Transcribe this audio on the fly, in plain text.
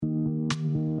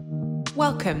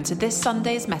Welcome to this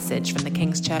Sunday's message from the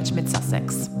King's Church Mid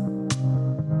Sussex.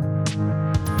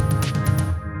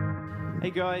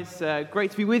 Hey guys,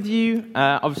 great to be with you.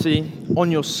 Obviously on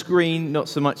your screen, not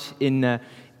so much in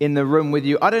the room with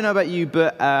you. I don't know about you,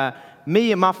 but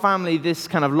me and my family, this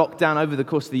kind of lockdown over the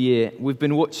course of the year, we've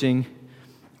been watching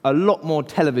a lot more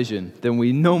television than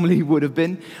we normally would have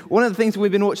been. One of the things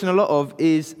we've been watching a lot of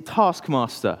is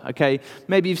Taskmaster. Okay,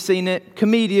 maybe you've seen it.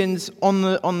 Comedians on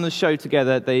the show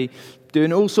together, they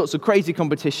doing all sorts of crazy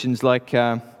competitions like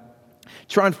try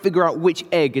and figure out which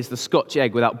egg is the Scotch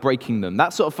egg without breaking them.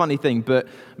 That sort of funny thing, but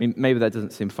I mean, maybe that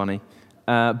doesn't seem funny.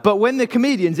 But when they're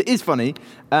comedians, it is funny.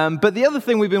 But the other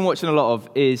thing we've been watching a lot of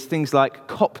is things like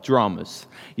cop dramas.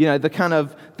 You know,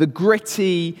 the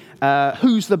gritty,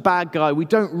 who's the bad guy? We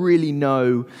don't really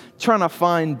know. Trying to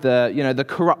find the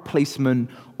corrupt policeman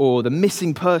or the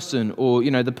missing person or,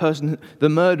 the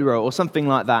murderer or something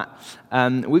like that.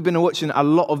 We've been watching a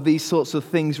lot of these sorts of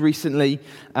things recently.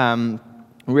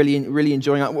 Really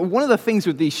enjoying it. One of the things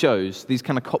with these shows, these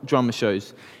kind of cop drama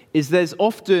shows, is there's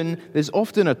often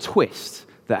a twist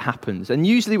that happens, and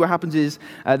usually what happens is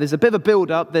there's a bit of a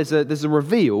build-up, there's a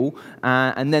reveal,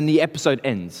 and then the episode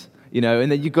ends.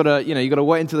 And then you gotta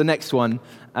wait until the next one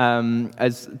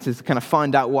as to kind of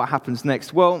find out what happens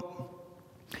next. Well,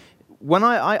 when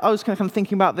I was kind of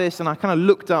thinking about this, and I kind of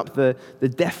looked up the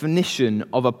definition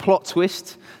of a plot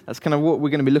twist. That's kind of what we're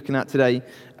going to be looking at today.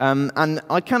 And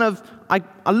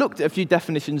I looked at a few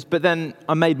definitions, but then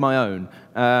I made my own.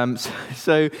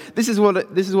 So this is what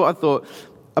I thought.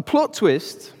 A plot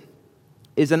twist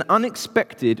is an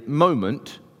unexpected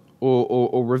moment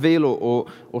or reveal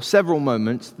or several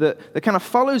moments that kind of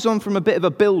follows on from a bit of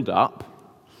a build-up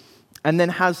and then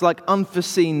has like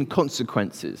unforeseen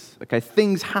consequences. Okay,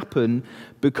 things happen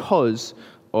because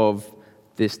of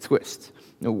this twist.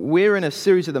 Now, we're in a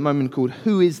series at the moment called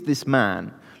 "Who Is This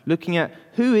Man?" Looking at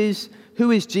who is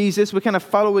Jesus. We're kind of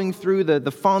following through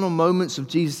the final moments of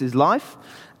Jesus' life,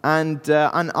 and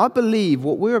I believe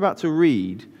what we're about to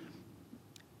read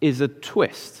is a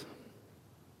twist.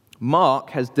 Mark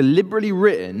has deliberately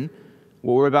written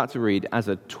what we're about to read as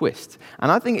a twist.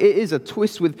 And I think it is a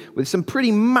twist with some pretty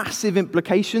massive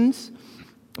implications,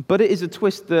 but it is a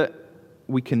twist that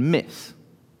we can miss.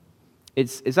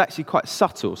 It's actually quite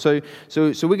subtle. So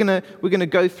we're gonna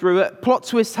go through it. Plot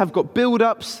twists have got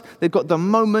build-ups, they've got the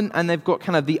moment, and they've got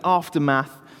kind of the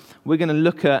aftermath. We're gonna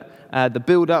look at the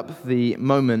build-up, the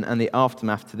moment, and the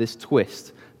aftermath to this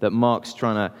twist that Mark's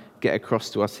trying to get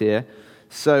across to us here.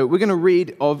 So we're gonna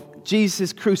read of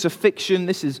Jesus' crucifixion.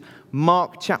 This is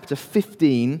Mark chapter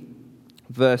 15,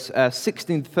 verse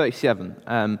 16 to 37.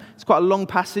 It's quite a long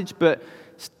passage, but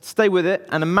stay with it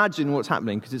and imagine what's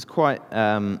happening, because it's quite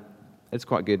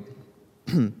good.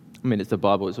 I mean, it's the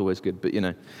Bible, it's always good, but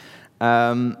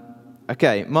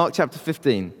Okay, Mark chapter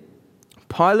 15.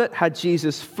 Pilate had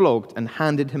Jesus flogged and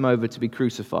handed him over to be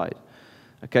crucified.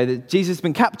 Okay, Jesus has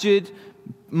been captured.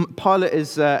 Pilate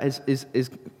is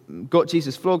got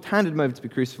Jesus flogged, handed him over to be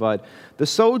crucified. The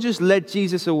soldiers led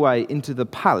Jesus away into the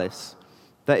palace,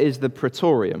 that is the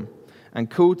praetorium, and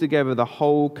called together the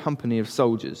whole company of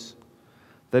soldiers.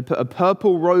 They put a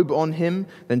purple robe on him,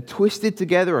 then twisted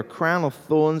together a crown of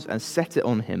thorns and set it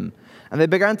on him. And they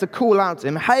began to call out to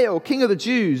him, "Hail, King of the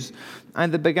Jews!"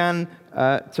 And they began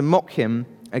to mock him.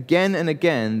 Again and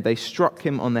again they struck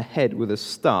him on the head with a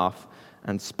staff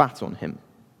and spat on him.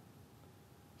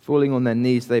 Falling on their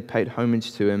knees, they paid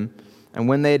homage to him. And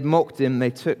when they had mocked him, they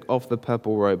took off the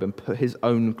purple robe and put his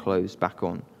own clothes back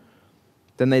on.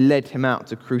 Then they led him out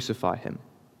to crucify him.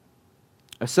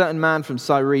 A certain man from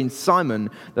Cyrene,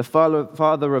 Simon, the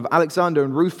father of Alexander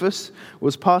and Rufus,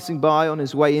 was passing by on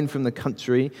his way in from the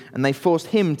country, and they forced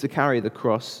him to carry the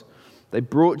cross. They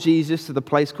brought Jesus to the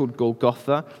place called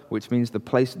Golgotha, which means the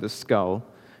place of the skull.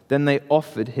 Then they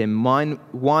offered him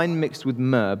wine mixed with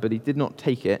myrrh, but he did not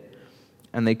take it.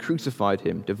 And they crucified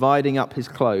him. Dividing up his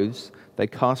clothes, they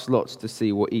cast lots to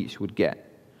see what each would get.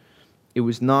 It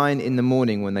was 9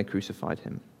 a.m. when they crucified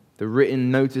him. The written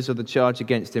notice of the charge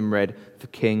against him read, "The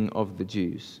King of the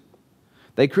Jews."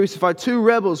 They crucified 2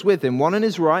 rebels with him, one on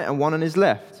his right and one on his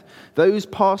left. Those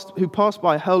who passed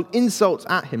by hurled insults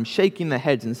at him, shaking their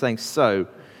heads and saying, "So,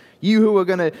 you who are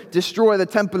going to destroy the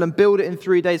temple and build it in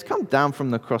 3 days, come down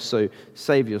from the cross, so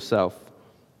save yourself."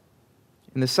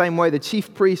 In the same way, the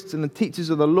chief priests and the teachers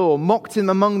of the law mocked him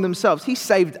among themselves. "He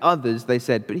saved others," they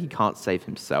said, "but he can't save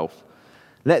himself.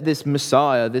 Let this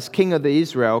Messiah, this King of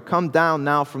Israel, come down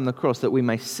now from the cross that we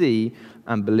may see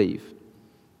and believe."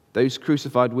 Those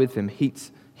crucified with him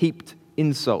heaped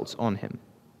insults on him.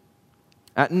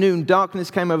 At noon, darkness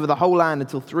came over the whole land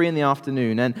until 3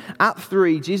 p.m. And at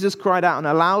 3, Jesus cried out in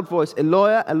a loud voice,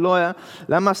 Eloi, Eloi,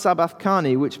 lama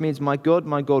sabachthani, which means, my God,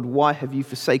 why have you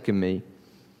forsaken me?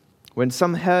 When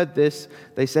some heard this,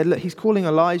 they said, look, he's calling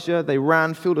Elijah. They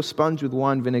ran, filled a sponge with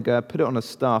wine vinegar, put it on a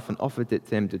staff, and offered it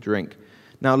to him to drink.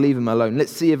 Now leave him alone.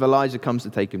 Let's see if Elijah comes to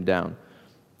take him down.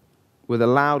 With a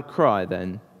loud cry,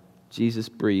 then, Jesus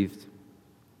breathed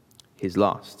his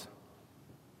last.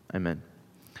 Amen.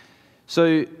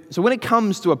 So when it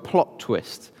comes to a plot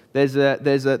twist, there's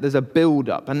a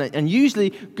build-up, and usually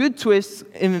good twists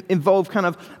involve kind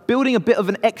of building a bit of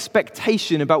an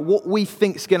expectation about what we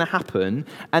think is going to happen,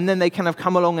 and then they kind of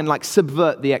come along and like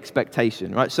subvert the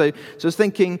expectation, right? So I was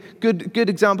thinking, good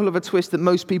example of a twist that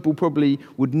most people probably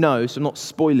would know, so I'm not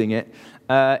spoiling it.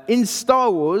 In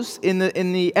Star Wars, in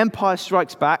the Empire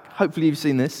Strikes Back, hopefully you've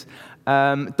seen this.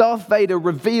 Darth Vader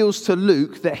reveals to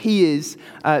Luke that he is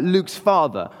Luke's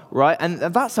father, right? And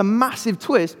that's a massive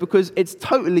twist because it's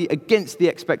totally against the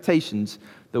expectations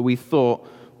that we thought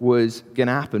was going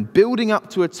to happen. Building up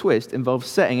to a twist involves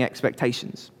setting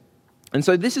expectations. And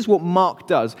so this is what Mark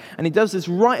does, and he does this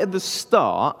right at the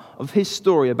start of his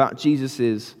story about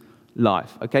Jesus'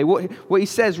 life. Okay, what he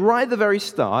says right at the very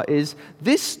start is,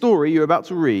 this story you're about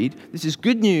to read, this is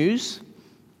good news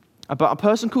about a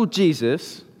person called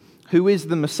Jesus who is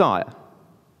the Messiah.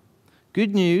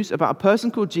 Good news about a person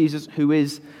called Jesus who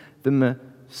is the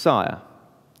Messiah.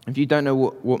 If you don't know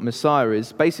what Messiah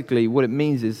is, basically what it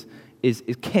means is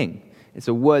king. It's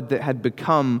a word that had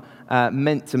become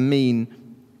meant to mean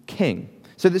king.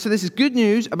 So this is good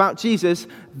news about Jesus,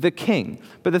 the king.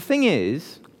 But the thing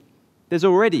is, there's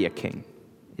already a king.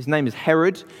 His name is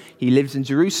Herod. He lives in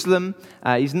Jerusalem.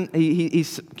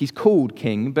 He's called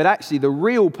king, but actually the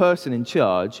real person in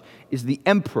charge is the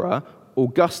emperor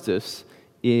Augustus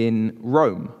in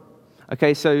Rome.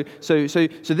 Okay, so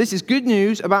this is good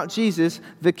news about Jesus,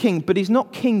 the king, but he's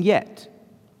not king yet.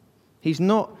 He's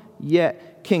not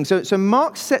yet king. So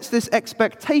Mark sets this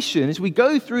expectation as we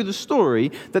go through the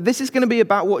story that this is going to be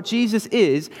about what Jesus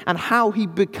is and how he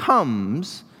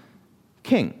becomes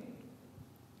king.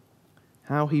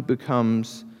 How he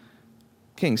becomes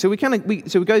king. So we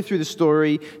go through the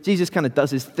story. Jesus kind of does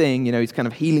his thing. You know, he's kind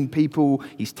of healing people.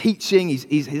 He's teaching.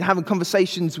 He's having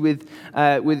conversations with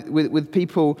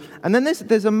people. And then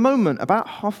there's a moment about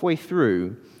halfway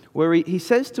through where he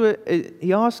says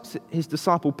he asks his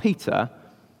disciple Peter,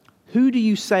 "Who do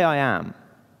you say I am?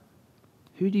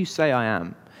 Who do you say I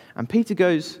am?" And Peter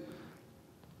goes,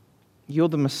 "You're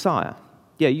the Messiah.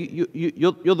 Yeah,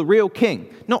 you're the real king,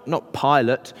 not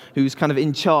Pilate, who's kind of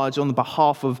in charge on the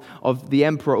behalf of the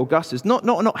Emperor Augustus,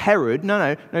 not Herod.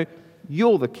 No,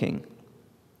 you're the king.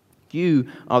 You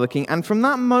are the king." And from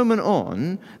that moment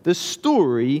on, the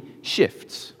story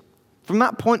shifts. From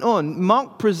that point on,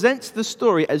 Mark presents the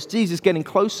story as Jesus getting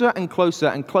closer and closer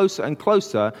and closer and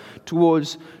closer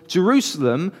towards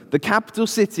Jerusalem, the capital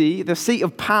city, the seat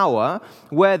of power,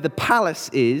 where the palace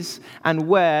is, and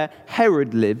where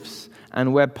Herod lives,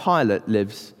 and where Pilate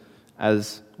lives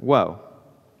as well.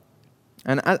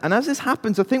 And as this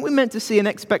happens, I think we're meant to see an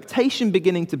expectation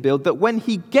beginning to build that when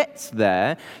he gets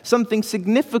there, something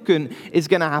significant is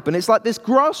going to happen. It's like this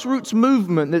grassroots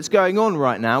movement that's going on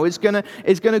right now is going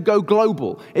to go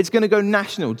global. It's going to go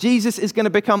national. Jesus is going to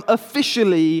become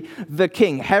officially the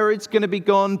king. Herod's going to be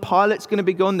gone. Pilate's going to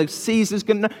be gone. The Caesar's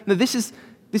going to... No, this is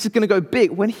going to go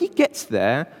big. When he gets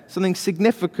there, something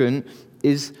significant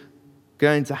is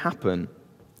going to happen.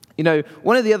 You know,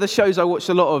 one of the other shows I watched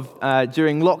a lot of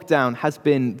during lockdown has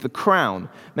been The Crown.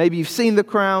 Maybe you've seen The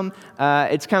Crown.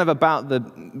 It's kind of about the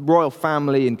royal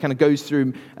family and kind of goes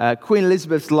through Queen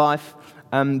Elizabeth's life.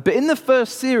 But in the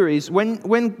first series,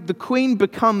 when the Queen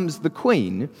becomes the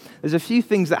Queen, there's a few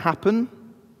things that happen.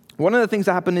 One of the things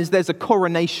that happen is there's a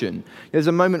coronation. There's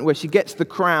a moment where she gets the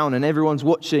crown and everyone's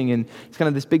watching, and it's kind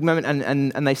of this big moment,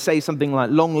 and they say something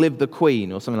like, "Long live the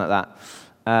Queen," or something like that.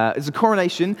 There's a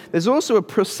coronation. There's also a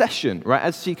procession, right,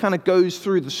 as she kind of goes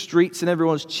through the streets and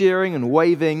everyone's cheering and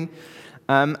waving.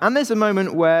 And there's a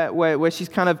moment where she's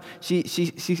kind of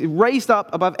she's raised up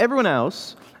above everyone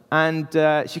else, and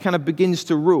she kind of begins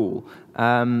to rule.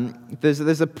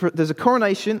 There's a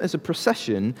coronation, there's a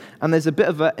procession, and there's a bit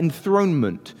of an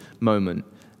enthronement moment.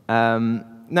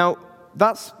 Now,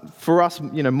 that's for us,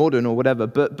 you know, modern or whatever,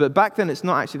 but back then it's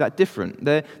not actually that different.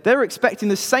 They're expecting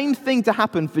the same thing to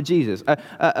happen for Jesus: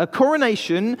 a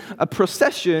coronation, a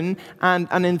procession, and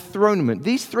an enthronement.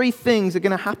 These three things are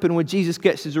going to happen when Jesus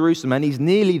gets to Jerusalem, and he's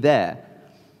nearly there.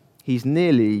 He's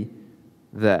nearly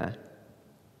there.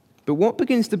 But what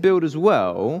begins to build as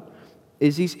well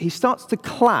is he starts to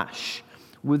clash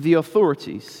with the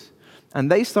authorities,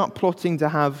 and they start plotting to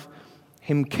have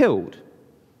him killed.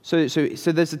 So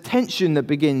there's a tension that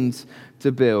begins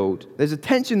to build. There's a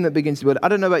tension that begins to build. I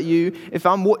don't know about you. If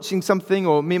I'm watching something,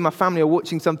 or me and my family are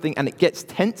watching something, and it gets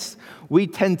tense, we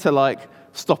tend to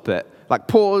stop it.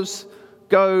 Pause,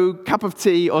 go, cup of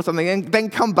tea or something, and then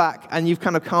come back, and you've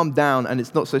kind of calmed down, and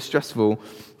it's not so stressful.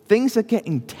 Things are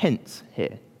getting tense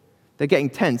here. They're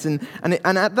getting tense. And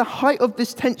at the height of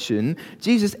this tension,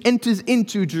 Jesus enters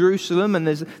into Jerusalem, and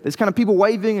there's kind of people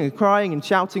waving and crying and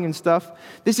shouting and stuff.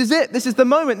 This is it. This is the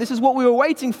moment. This is what we were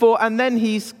waiting for. And then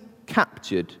he's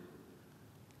captured.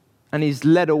 And he's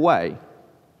led away.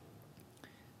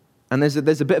 And there's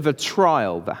a bit of a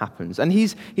trial that happens. And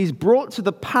he's brought to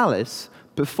the palace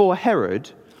before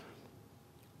Herod.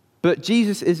 But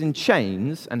Jesus is in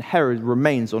chains, and Herod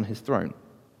remains on his throne.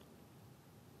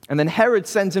 And then Herod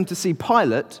sends him to see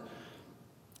Pilate,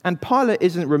 and Pilate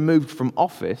isn't removed from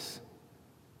office.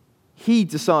 He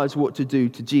decides what to do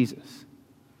to Jesus.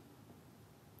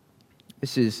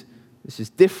 This is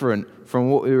different from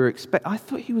what we were expecting. I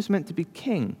thought he was meant to be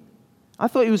king. I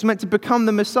thought he was meant to become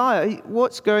the Messiah.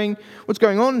 What's going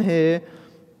on here?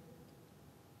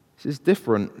 This is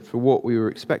different from what we were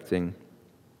expecting.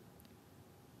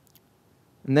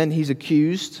 And then he's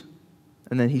accused,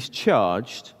 and then he's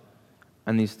charged,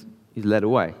 and he's led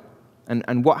away.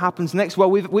 And what happens next?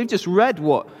 Well, we've just read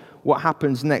what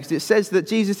happens next. It says that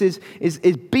Jesus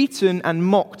is beaten and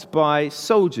mocked by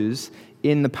soldiers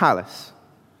in the palace.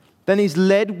 Then he's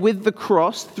led with the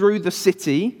cross through the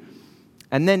city,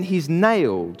 and then he's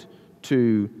nailed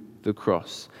to the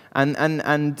cross. And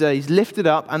he's lifted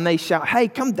up, and they shout, "Hey,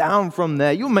 come down from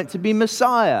there. You're meant to be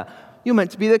Messiah. You're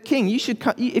meant to be the king. You should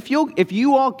come. If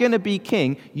you are going to be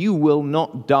king, you will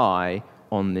not die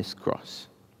on this cross."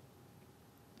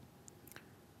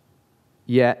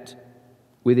 Yet,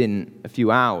 within a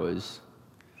few hours,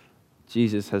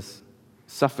 Jesus has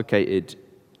suffocated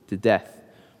to death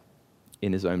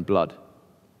in his own blood.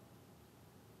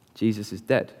 Jesus is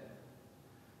dead.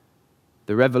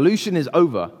 The revolution is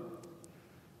over.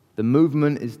 The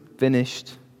movement is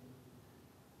finished.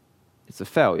 It's a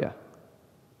failure.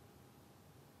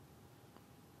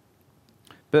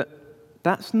 But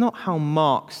that's not how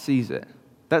Mark sees it.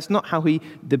 That's not how he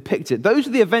depicts it. Those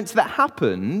are the events that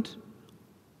happened,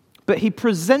 but he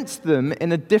presents them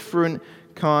in a different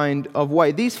kind of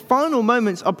way. These final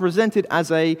moments are presented as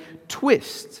a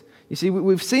twist. You see,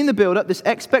 we've seen the build-up, this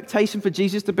expectation for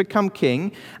Jesus to become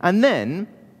king, and then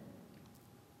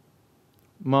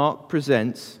Mark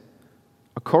presents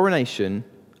a coronation,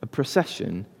 a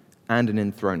procession, and an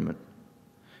enthronement.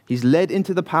 He's led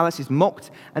into the palace, he's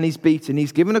mocked and he's beaten.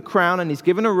 He's given a crown and he's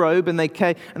given a robe, and they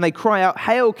cry out,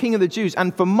 "Hail, King of the Jews."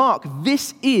 And for Mark,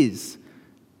 this is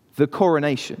the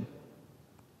coronation.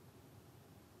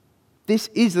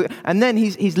 And then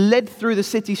he's led through the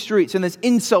city streets, and there's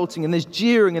insulting and there's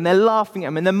jeering and they're laughing at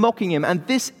him and they're mocking him. And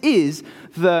this is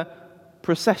the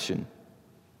procession.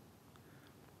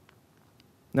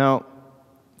 Now,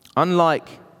 unlike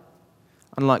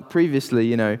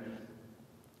previously,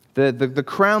 the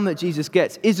crown that Jesus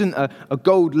gets isn't a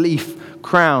gold leaf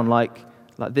crown like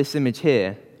this image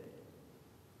here.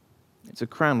 It's a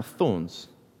crown of thorns.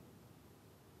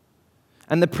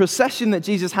 And the procession that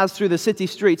Jesus has through the city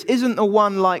streets isn't the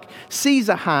one like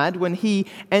Caesar had when he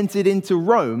entered into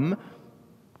Rome.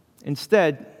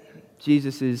 Instead,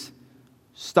 Jesus is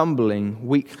stumbling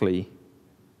weakly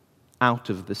out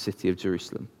of the city of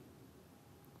Jerusalem.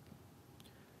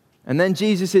 And then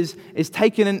Jesus is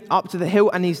taken up to the hill,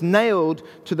 and he's nailed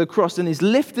to the cross, and he's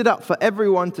lifted up for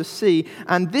everyone to see.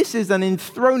 And this is an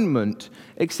enthronement,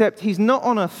 except he's not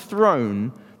on a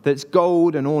throne that's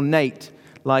gold and ornate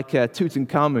like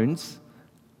Tutankhamun's.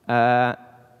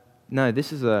 No,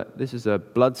 this is a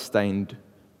blood-stained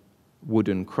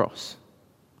wooden cross.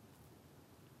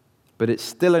 But it's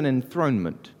still an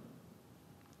enthronement.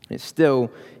 It's still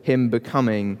him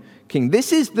becoming king.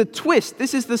 This is the twist.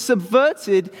 This is the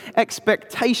subverted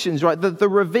expectations, right? The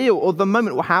reveal or the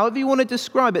moment, or however you want to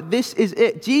describe it. This is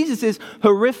it. Jesus'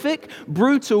 horrific,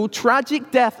 brutal, tragic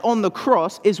death on the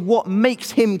cross is what makes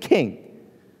him king.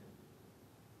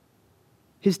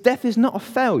 His death is not a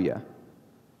failure.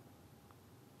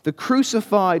 The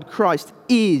crucified Christ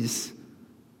is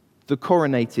the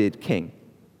coronated king.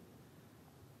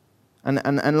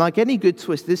 And like any good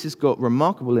twist, this has got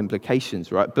remarkable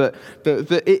implications, right? But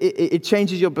it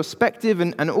changes your perspective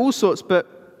and all sorts. But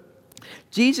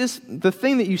Jesus, the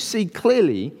thing that you see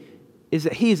clearly is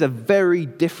that he is a very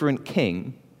different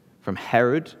king from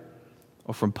Herod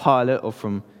or from Pilate or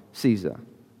from Caesar.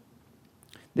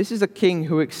 This is a king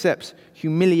who accepts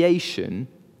humiliation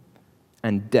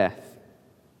and death.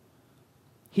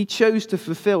 He chose to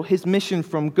fulfill his mission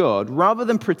from God rather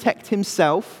than protect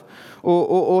himself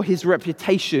or his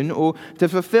reputation or to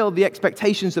fulfill the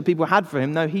expectations that people had for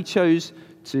him. No, he chose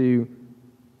to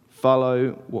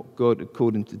follow what God had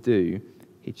called him to do.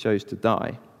 He chose to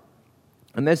die.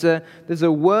 And there's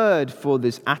a word for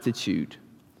this attitude.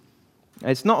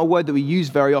 It's not a word that we use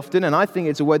very often, and I think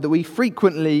it's a word that we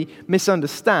frequently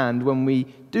misunderstand when we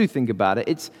do think about it.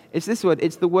 It's this word.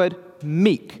 It's the word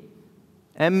meek.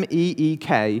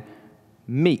 M-E-E-K,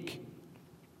 meek.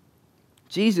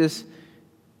 Jesus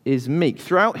is meek.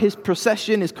 Throughout his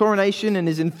procession, his coronation, and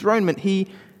his enthronement, he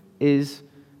is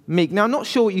meek. Now, I'm not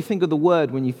sure what you think of the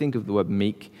word when you think of the word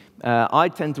meek. I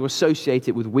tend to associate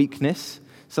it with weakness,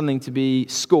 something to be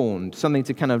scorned, something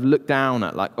to kind of look down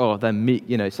at, like, oh, they're meek,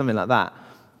 something like that.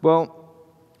 Well,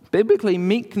 biblically,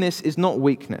 meekness is not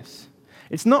weakness.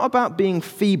 It's not about being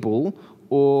feeble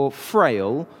or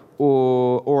frail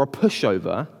or a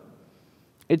pushover.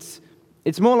 It's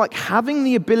more like having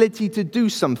the ability to do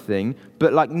something,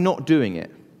 but like not doing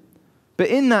it. But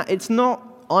in that, it's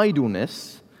not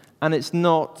idleness, and it's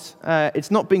not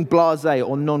being blasé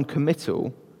or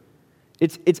non-committal.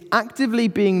 It's actively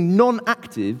being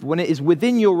non-active when it is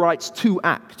within your rights to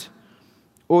act.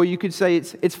 Or you could say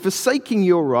it's forsaking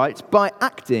your rights by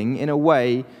acting in a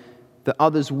way that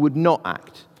others would not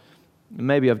act.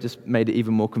 Maybe I've just made it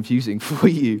even more confusing for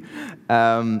you.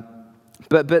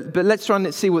 But let's try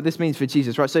and see what this means for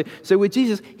Jesus, right? So with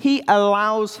Jesus, he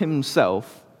allows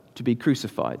himself to be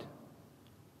crucified.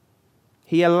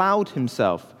 He allowed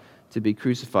himself to be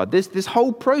crucified. This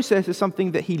whole process is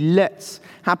something that he lets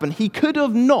happen. He could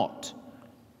have not.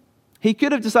 He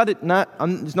could have decided, no,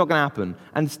 it's not going to happen.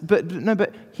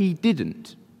 But he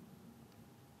didn't.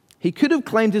 He could have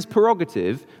claimed his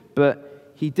prerogative,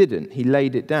 but he didn't. He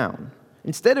laid it down.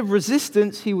 Instead of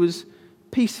resistance, he was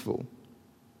peaceful.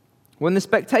 When the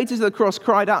spectators of the cross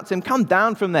cried out to him, come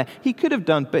down from there, he could have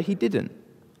done, but he didn't.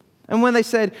 And when they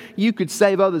said, you could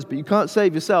save others, but you can't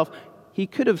save yourself, he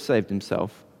could have saved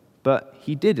himself, but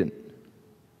he didn't.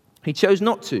 He chose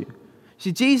not to.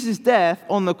 See, Jesus' death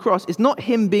on the cross is not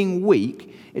him being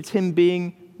weak, it's him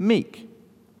being meek.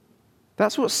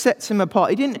 That's what sets him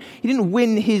apart. He didn't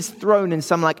win his throne in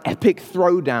some like epic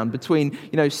throwdown between,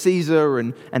 Caesar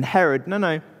and Herod.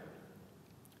 No.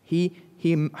 He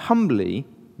humbly,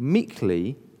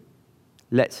 meekly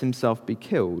lets himself be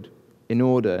killed in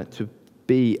order to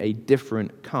be a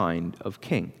different kind of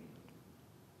king.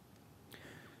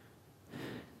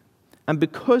 And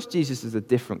because Jesus is a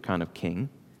different kind of king,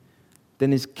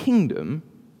 then his kingdom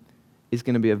is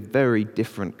going to be a very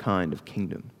different kind of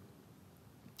kingdom.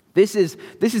 This is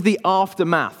the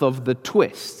aftermath of the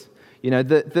twist.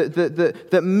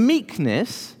 The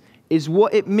meekness is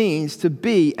what it means to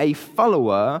be a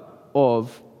follower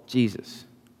of Jesus.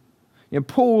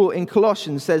 Paul in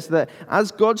Colossians says that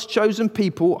as God's chosen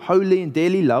people, holy and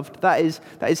dearly loved, that is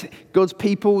God's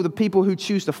people, the people who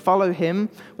choose to follow him.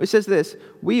 It says this,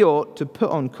 we ought to put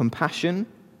on compassion,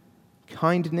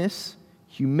 kindness,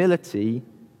 humility,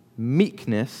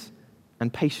 meekness,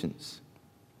 and patience.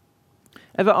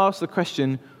 Ever ask the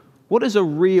question, what does a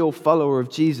real follower of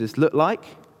Jesus look like?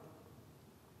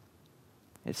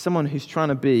 It's someone who's trying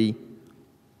to be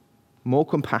more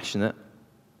compassionate,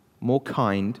 more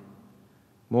kind,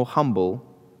 more humble,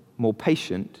 more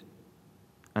patient,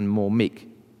 and more meek.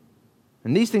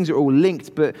 And these things are all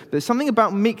linked, but there's something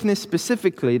about meekness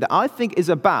specifically that I think is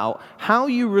about how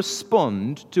you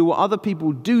respond to what other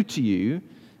people do to you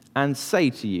and say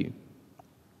to you.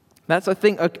 That's, I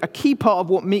think, a key part of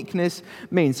what meekness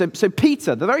means. So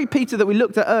Peter, the very Peter that we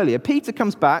looked at earlier, Peter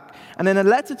comes back, and in a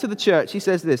letter to the church, he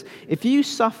says this, if you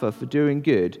suffer for doing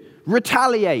good,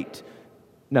 retaliate.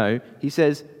 No, he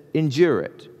says, endure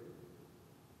it.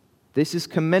 This is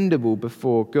commendable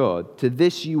before God. To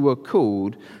this you were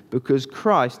called because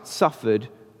Christ suffered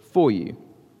for you,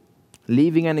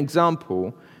 leaving an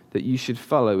example that you should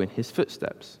follow in his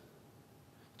footsteps.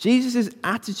 Jesus'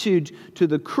 attitude to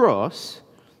the cross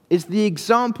is the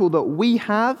example that we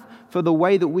have for the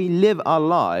way that we live our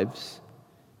lives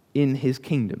in his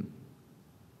kingdom.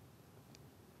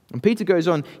 And Peter goes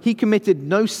on, he committed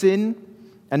no sin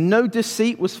and no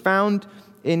deceit was found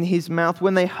in his mouth.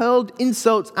 When they hurled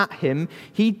insults at him,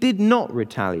 he did not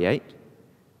retaliate.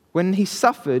 When he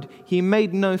suffered, he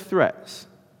made no threats.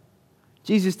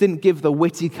 Jesus didn't give the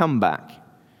witty comeback.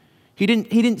 He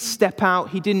didn't step out.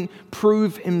 He didn't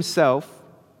prove himself.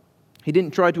 He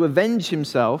didn't try to avenge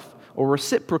himself or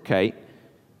reciprocate.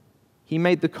 He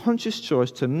made the conscious choice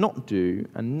to not do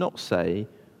and not say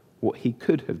what he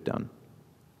could have done.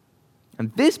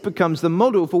 And this becomes the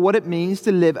model for what it means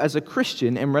to live as a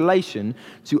Christian in relation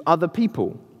to other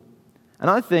people. And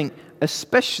I think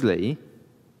especially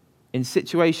in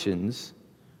situations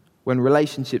when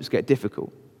relationships get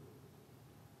difficult,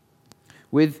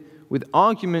 with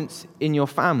arguments in your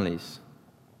families,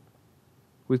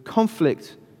 with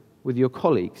conflict with your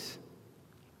colleagues,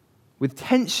 with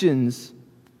tensions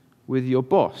with your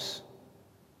boss,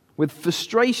 with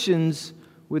frustrations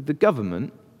with the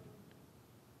government,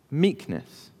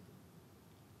 meekness.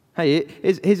 Hey,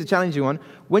 here's a challenging one.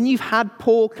 When you've had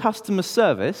poor customer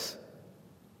service,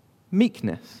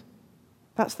 meekness.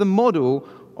 That's the model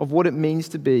of what it means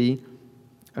to be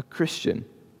a Christian.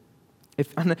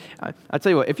 And I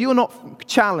tell you what, if you're not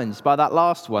challenged by that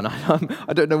last one,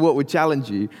 I don't know what would challenge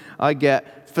you. I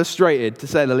get frustrated, to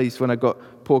say the least, when I got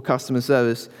poor customer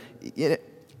service.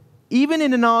 Even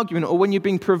in an argument or when you're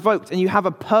being provoked and you have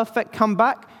a perfect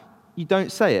comeback, you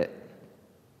don't say it.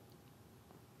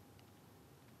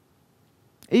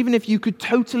 Even if you could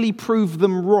totally prove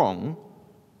them wrong,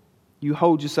 you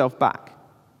hold yourself back.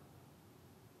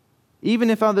 Even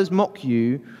if others mock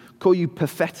you, call you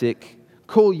pathetic,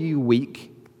 call you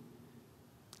weak,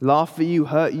 laugh at you,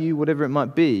 hurt you, whatever it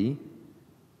might be,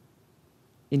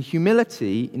 in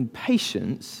humility, in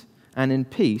patience, and in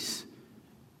peace,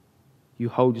 you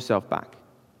hold yourself back.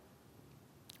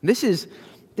 This is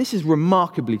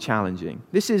remarkably challenging.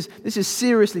 This is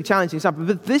seriously challenging stuff.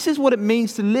 But this is what it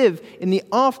means to live in the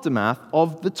aftermath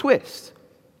of the twist.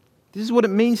 This is what it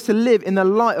means to live in the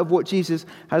light of what Jesus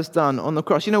has done on the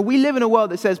cross. We live in a world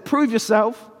that says, prove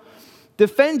yourself,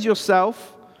 defend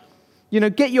yourself,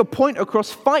 get your point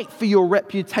across, fight for your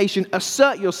reputation,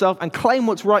 assert yourself, and claim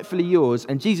what's rightfully yours.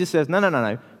 And Jesus says,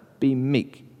 no, be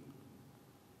meek.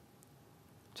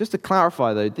 Just to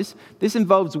clarify, though, this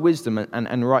involves wisdom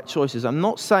and right choices. I'm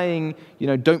not saying,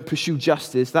 don't pursue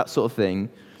justice, that sort of thing.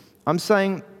 I'm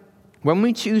saying when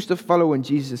we choose to follow in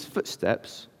Jesus'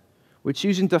 footsteps, we're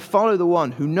choosing to follow the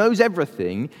one who knows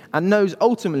everything and knows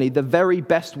ultimately the very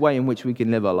best way in which we can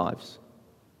live our lives.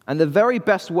 And the very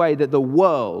best way that the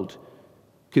world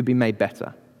could be made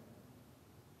better.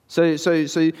 So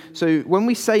when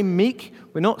we say meek,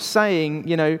 we're not saying,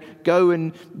 go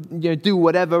and do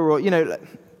whatever, or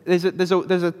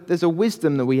there's a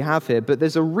wisdom that we have here, but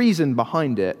there's a reason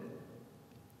behind it.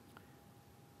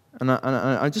 And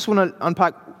I just want to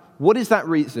unpack what is that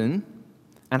reason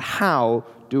and how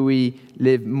do we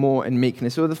live more in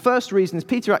meekness. So the first reason is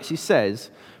Peter actually says,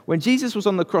 when Jesus was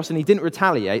on the cross and he didn't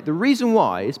retaliate, the reason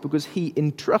why is because he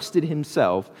entrusted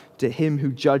himself to him who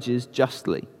judges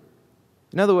justly.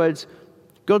 In other words,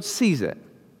 God sees it.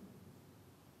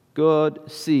 God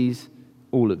sees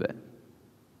all of it.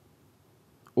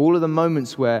 All of the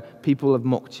moments where people have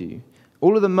mocked you.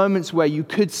 All of the moments where you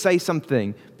could say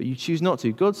something, but you choose not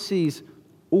to. God sees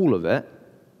all of it.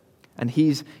 And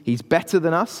he's better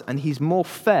than us, and he's more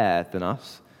fair than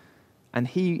us. And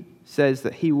he says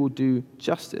that he will do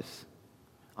justice.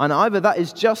 And either that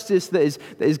is justice that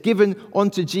is given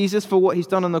onto Jesus for what he's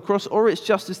done on the cross, or it's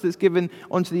justice that's given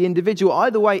onto the individual.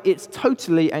 Either way, it's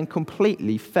totally and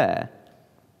completely fair.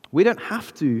 We don't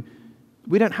have to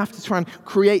try and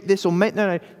create this or make.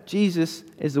 No. Jesus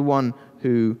is the one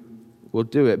who will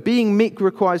do it. Being meek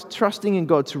requires trusting in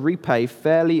God to repay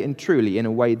fairly and truly in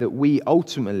a way that we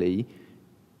ultimately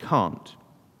can't.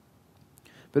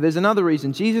 But there's another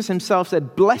reason. Jesus himself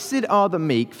said, "Blessed are the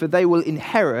meek, for they will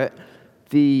inherit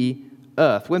the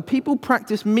earth." When people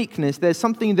practice meekness, there's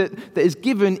something that is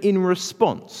given in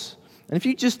response. And if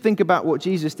you just think about what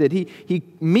Jesus did, he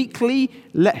meekly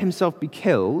let himself be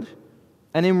killed,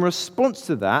 and in response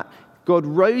to that, God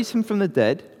rose him from the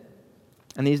dead,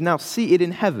 and he's now seated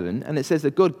in heaven, and it says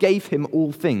that God gave him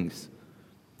all things.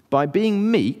 By being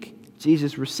meek,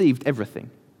 Jesus received everything.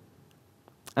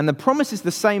 And the promise is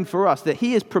the same for us, that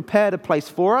he has prepared a place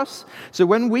for us. So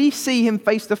when we see him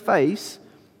face to face,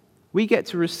 we get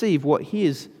to receive what he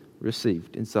has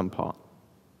received in some part.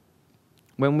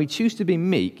 When we choose to be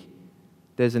meek,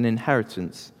 there's an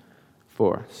inheritance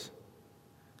for us.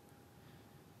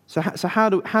 So how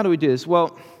do we do this?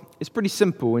 Well, it's pretty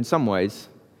simple in some ways.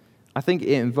 I think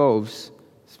it involves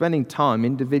spending time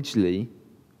individually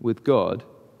with God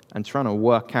and trying to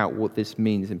work out what this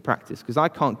means in practice. Because I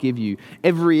can't give you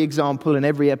every example and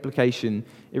every application.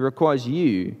 It requires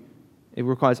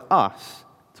us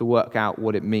to work out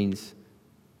what it means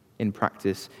in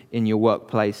practice, in your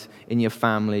workplace, in your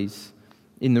families,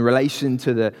 in the relation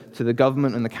to the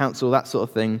government and the council, that sort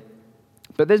of thing.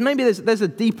 But there's a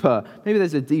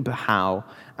deeper how.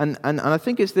 And I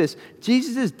think it's this.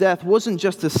 Jesus' death wasn't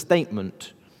just a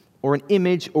statement or an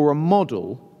image or a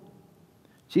model.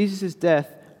 Jesus'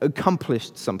 death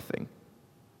accomplished something.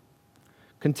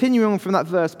 Continuing on from that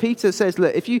verse, Peter says,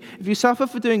 look, if you suffer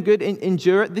for doing good,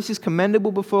 endure it. This is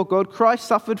commendable before God. Christ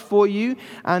suffered for you,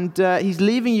 and he's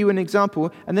leaving you an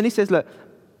example. And then he says, look,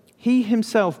 he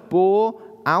himself bore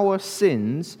our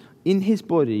sins in his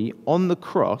body on the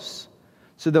cross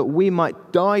so that we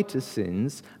might die to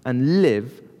sins and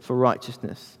live for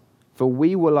righteousness. For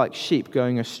we were like sheep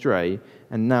going astray,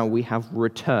 and now we have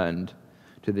returned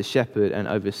to the shepherd and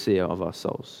overseer of our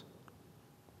souls.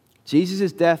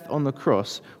 Jesus' death on the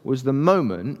cross was the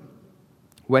moment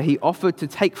where he offered to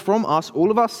take from us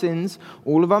all of our sins,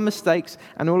 all of our mistakes,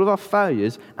 and all of our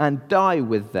failures and die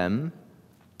with them.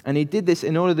 And he did this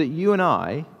in order that you and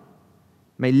I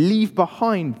may leave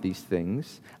behind these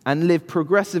things and live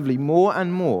progressively more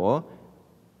and more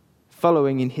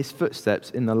following in his footsteps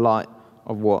in the light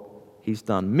of what he's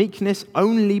done. Meekness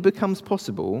only becomes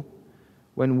possible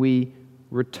when we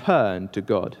return to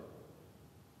God,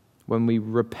 when we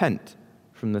repent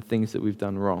from the things that we've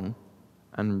done wrong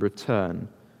and return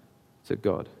to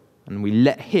God. And we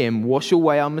let him wash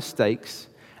away our mistakes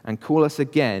and call us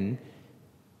again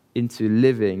into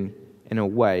living in a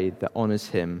way that honors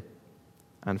him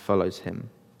and follows him.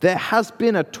 There has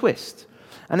been a twist,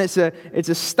 and it's a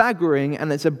staggering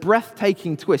and it's a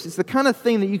breathtaking twist. It's the kind of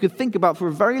thing that you could think about for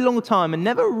a very long time and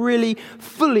never really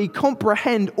fully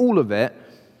comprehend all of it.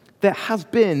 There has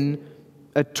been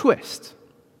a twist.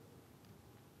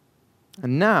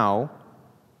 And now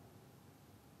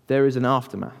there is an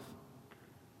aftermath.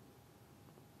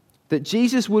 That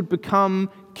Jesus would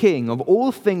become king of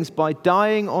all things by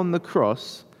dying on the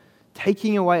cross,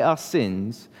 taking away our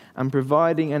sins, and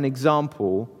providing an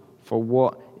example for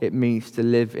what it means to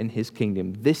live in his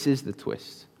kingdom. This is the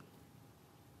twist.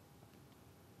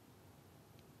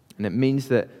 And it means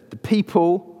that the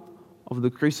people of the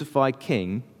crucified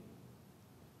king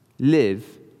live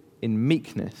in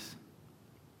meekness,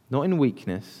 not in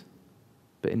weakness,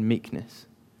 but in meekness,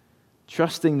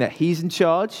 trusting that he's in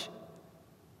charge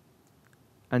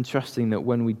and trusting that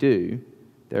when we do,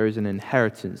 there is an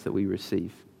inheritance that we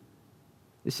receive.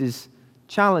 This is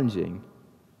challenging.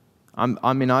 I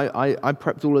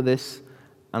prepped all of this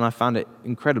and I found it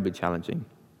incredibly challenging.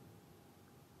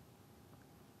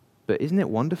 But isn't it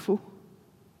wonderful?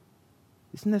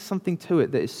 Isn't there something to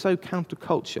it that is so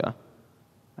counterculture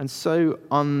and so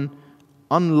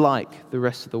unlike the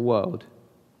rest of the world?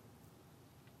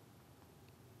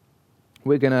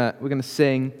 We're gonna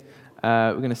sing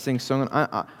a song.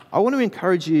 I want to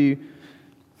encourage you,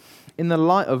 in the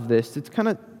light of this, to kind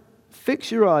of fix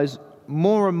your eyes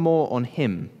more and more on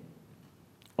him,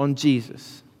 on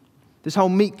Jesus. This whole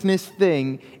meekness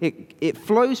thing, it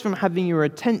flows from having your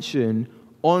attention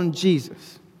on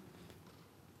Jesus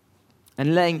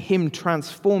and letting him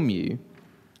transform you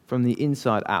from the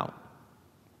inside out.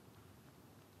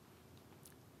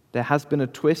 There has been a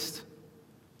twist,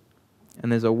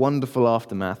 and there's a wonderful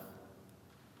aftermath,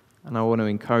 and I want to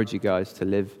encourage you guys to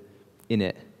live in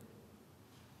it,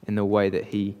 in the way that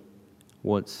he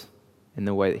wants, in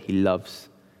the way that he loves,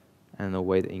 and in the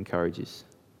way that he encourages.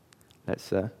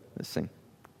 Let's sing.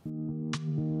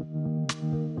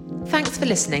 Thanks for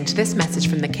listening to this message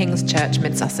from the King's Church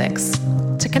Mid Sussex.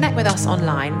 To connect with us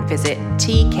online, visit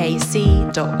tkc.org.uk.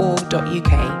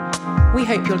 We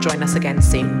hope you'll join us again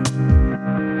soon.